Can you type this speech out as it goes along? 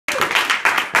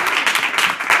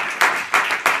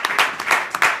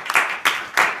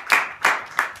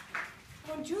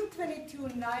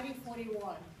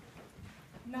1941,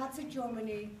 Nazi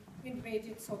Germany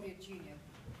invaded Soviet Union.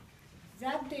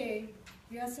 That day,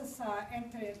 USSR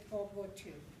entered World War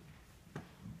II.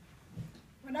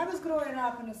 When I was growing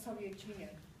up in the Soviet Union,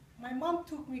 my mom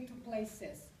took me to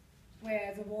places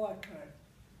where the war occurred.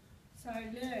 So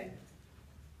I learned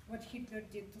what Hitler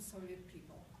did to Soviet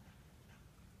people.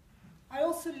 I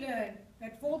also learned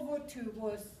that World War II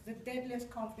was the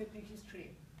deadliest conflict in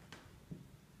history.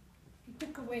 It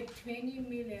took away 20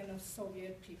 million of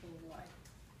Soviet people's lives.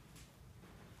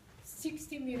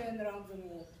 60 million around the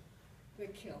world were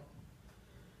killed.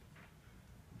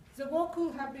 The war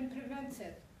could have been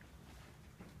prevented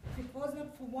if it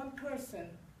wasn't for one person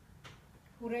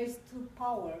who raised to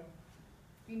power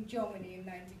in Germany in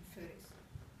 1930s.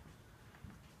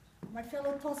 My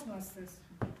fellow Toastmasters,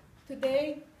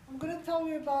 today I'm going to tell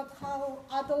you about how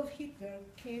Adolf Hitler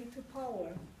came to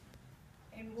power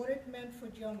and what it meant for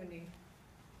Germany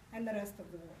and the rest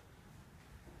of the world.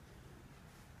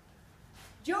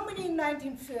 Germany in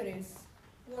 1930s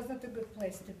wasn't a good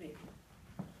place to be.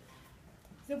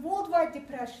 The worldwide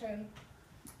depression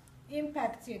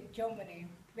impacted Germany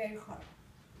very hard.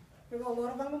 There were a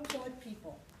lot of unemployed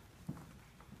people,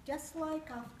 just like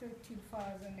after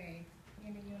 2008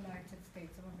 in the United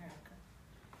States of America.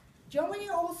 Germany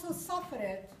also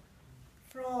suffered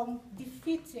from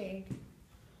defeating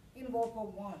in World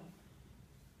War I.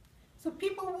 So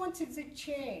people wanted the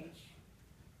change.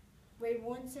 They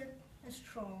wanted a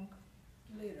strong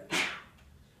leader.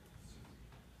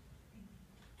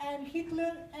 And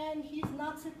Hitler and his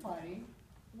Nazi party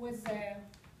was there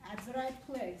at the right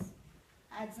place,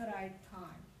 at the right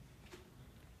time.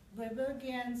 They were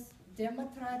against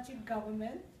democratic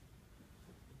government,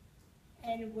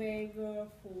 and we were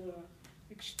for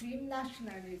extreme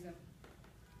nationalism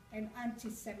and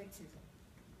anti-Semitism.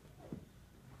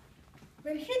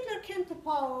 When Hitler came to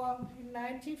power in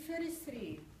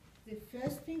 1933, the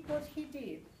first thing that he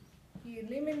did, he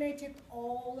eliminated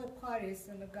all the parties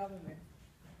in the government.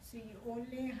 So he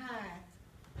only had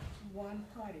one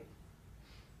party.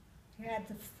 He had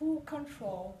the full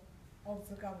control of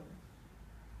the government.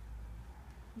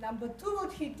 Number two,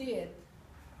 what he did,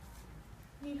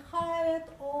 he hired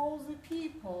all the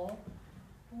people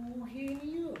who he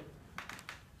knew,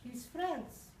 his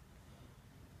friends,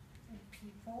 and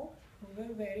people who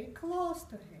were very close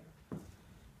to him.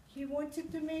 He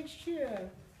wanted to make sure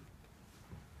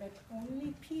that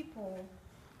only people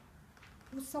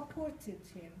who supported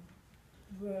him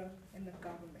were in the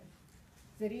government.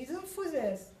 The reason for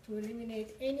this, to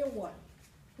eliminate anyone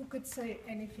who could say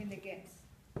anything against.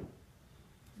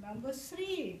 Number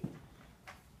three,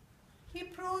 he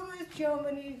promised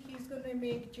Germany he's going to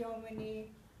make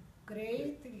Germany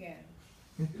great again.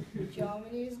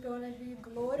 Germany is going to be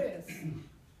glorious.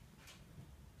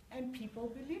 And people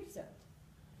believe that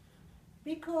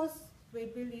because they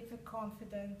believe a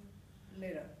confident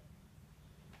leader.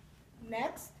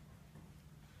 Next,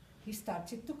 he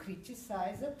started to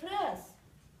criticize the press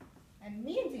and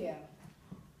media.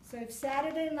 So if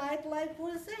Saturday Night Live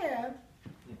was there,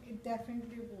 it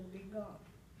definitely will be gone.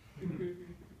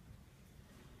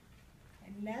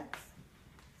 And next,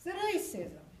 the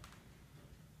racism.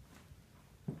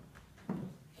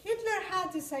 Hitler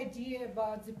had this idea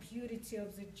about the purity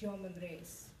of the German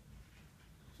race.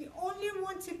 He only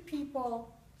wanted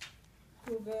people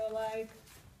who were like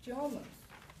Germans.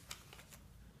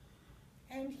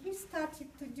 And he started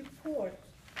to deport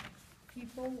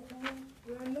people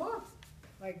who were not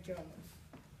like Germans,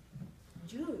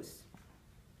 Jews.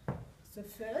 So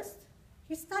first,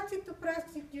 he started to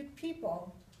prosecute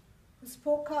people who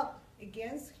spoke up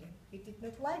against him. He did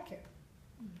not like it.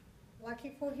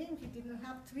 Lucky for him, he didn't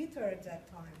have Twitter at that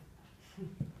time,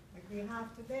 like we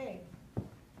have today.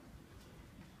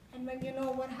 And when you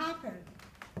know what happened,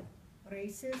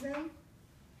 racism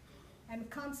and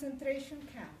concentration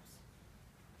camps.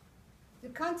 The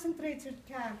concentration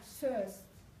camps first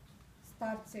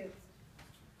started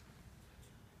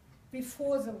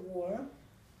before the war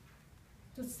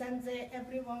to send there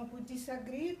everyone who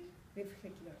disagreed with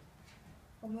Hitler.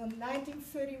 From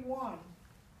 1931,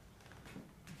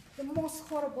 the most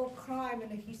horrible crime in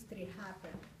the history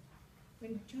happened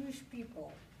when Jewish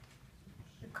people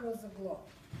across the globe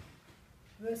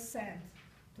were sent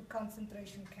to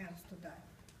concentration camps to die.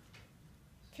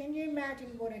 Can you imagine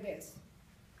what it is?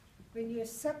 When you're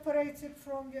separated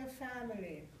from your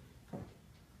family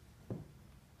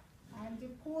and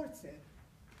deported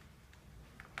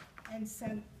and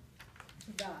sent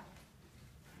to die.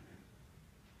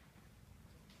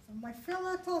 So my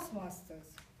fellow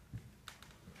Toastmasters,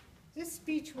 this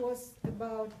speech was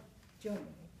about Germany.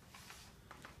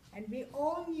 And we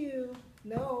all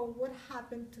know what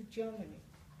happened to Germany.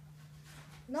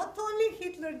 Not only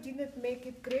Hitler didn't make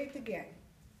it great again,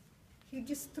 he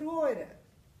destroyed it.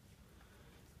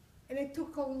 And it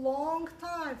took a long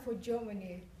time for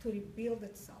Germany to rebuild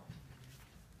itself.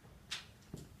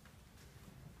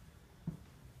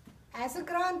 As a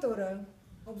granddaughter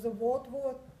of the World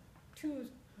War II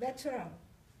veteran,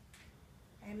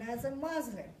 and as a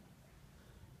Muslim,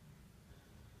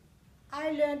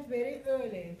 I learned very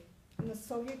early in the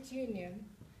Soviet Union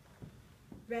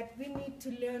that we need to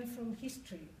learn from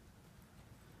history,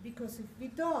 because if we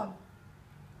don't,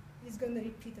 it's going to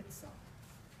repeat itself.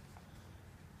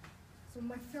 So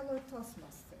my fellow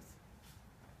Toastmasters,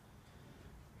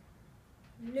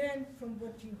 learn from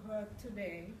what you heard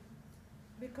today,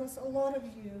 because a lot of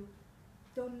you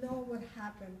don't know what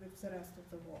happened with the rest of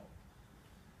the world.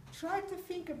 Try to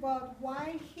think about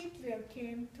why Hitler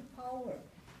came to power.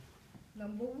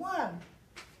 Number one,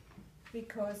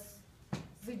 because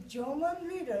the German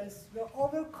leaders were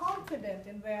overconfident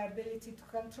in their ability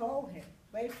to control him.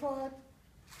 They thought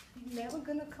he's never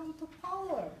going to come to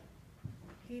power.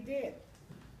 He did.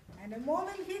 And the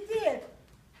moment he did,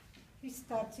 he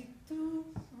started to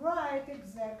write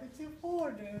executive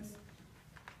orders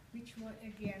which were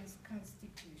against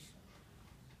Constitution.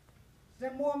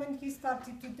 The moment he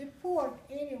started to deport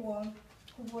anyone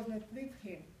who wasn't with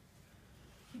him,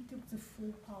 he took the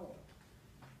full power.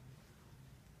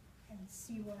 And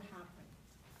see what happened.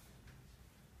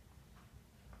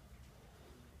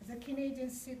 As a Canadian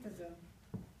citizen,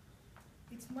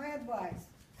 it's my advice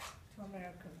to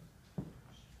Americans.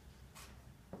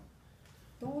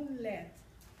 Don't let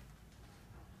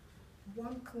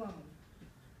one clown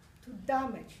to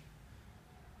damage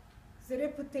the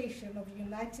reputation of the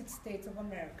United States of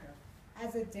America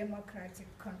as a democratic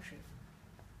country.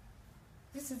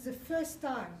 This is the first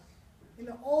time in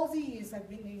all the years I've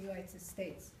been in the United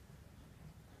States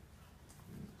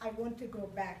I want to go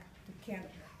back to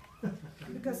Canada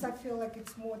because I feel like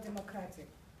it's more democratic.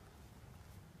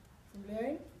 To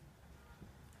learn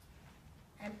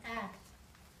and act.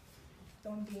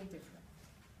 Don't be indifferent.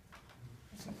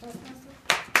 Mr. Toastmaster?